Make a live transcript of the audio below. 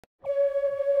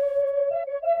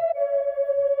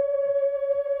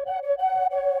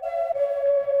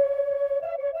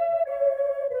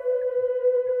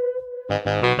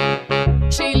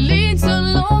She leads a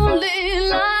lonely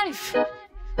life.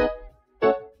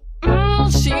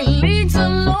 She leads a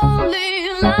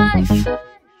lonely life.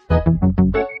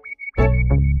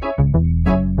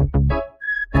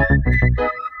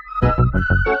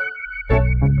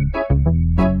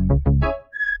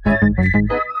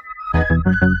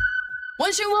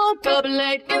 When she woke up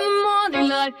late in the morning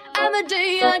light and the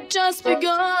day had just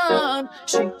begun,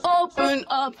 she opened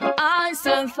up her eyes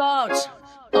and thought,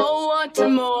 oh, what a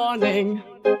morning.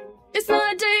 It's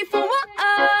not a day for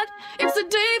what? It's a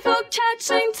day for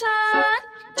catching tide.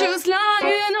 Just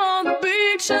lying on the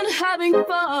beach and having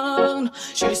fun.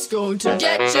 She's going to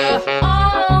get ya.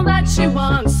 All that she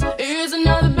wants is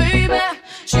another baby.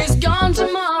 She's gone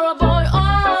tomorrow, boy.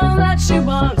 All that she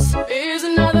wants is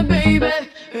another baby.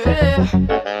 Yeah.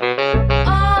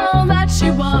 All that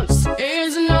she wants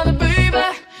is another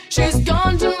baby. She's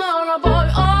gone tomorrow, boy.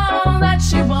 All that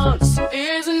she wants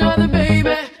is another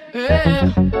baby. Yeah.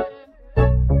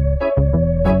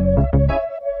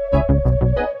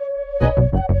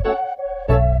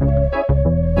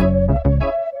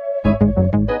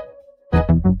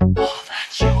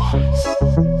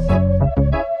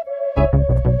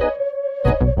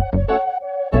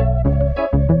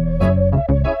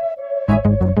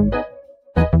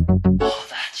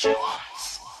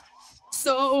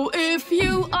 So if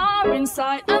you are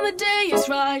inside and the day is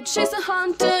right, she's the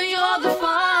hunter, you're the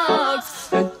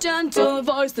fox. A gentle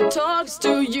voice that talks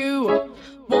to you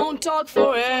won't talk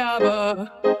forever.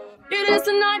 It is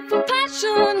a night for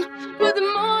passion, but the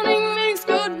morning means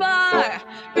goodbye.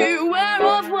 Beware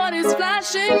of what is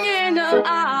flashing in her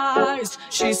eyes.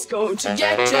 She's going to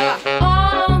get ya.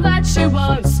 All that she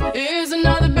wants is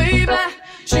another baby.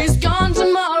 She's gone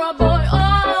tomorrow, boy.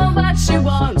 All that she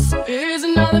wants is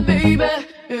another baby.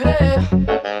 Yeah.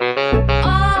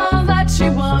 All that she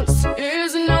wants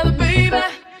is another baby.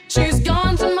 She's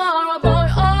gone tomorrow, boy.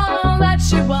 All that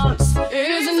she wants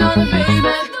is another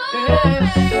baby.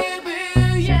 Yeah.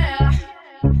 Baby, yeah.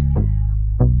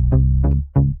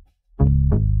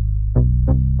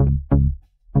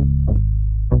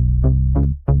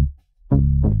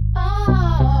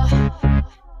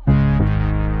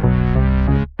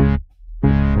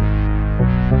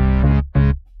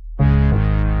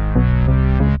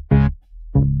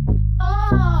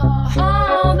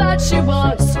 All that she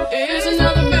wants is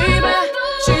another baby.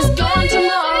 She's gone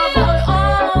tomorrow, boy.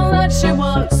 All that she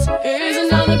wants is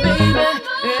another baby.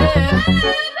 Yeah.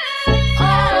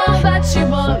 All that she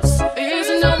wants is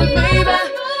another baby.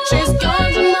 She's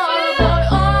gone tomorrow, boy.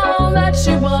 All that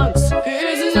she wants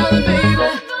is another baby.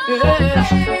 Yeah.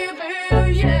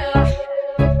 Baby, yeah.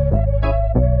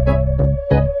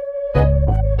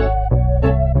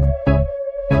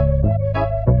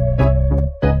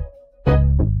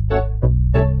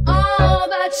 All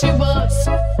that she wants.